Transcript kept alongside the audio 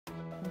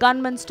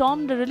Gunmen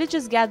stormed a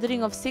religious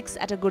gathering of Sikhs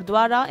at a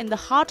Gurdwara in the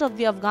heart of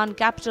the Afghan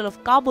capital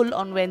of Kabul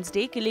on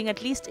Wednesday, killing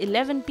at least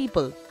 11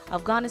 people.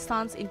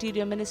 Afghanistan's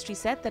Interior Ministry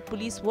said that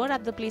police were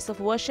at the place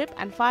of worship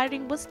and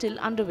firing was still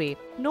underway.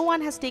 No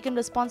one has taken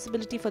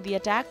responsibility for the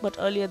attack, but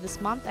earlier this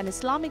month, an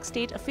Islamic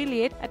State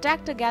affiliate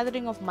attacked a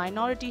gathering of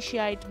minority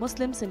Shiite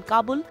Muslims in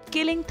Kabul,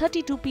 killing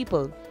 32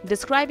 people.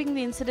 Describing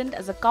the incident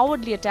as a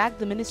cowardly attack,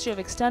 the Ministry of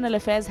External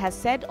Affairs has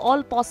said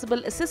all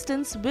possible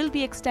assistance will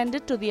be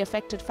extended to the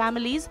affected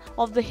families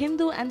of the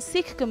Hindu and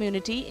Sikh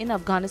community in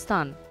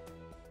Afghanistan.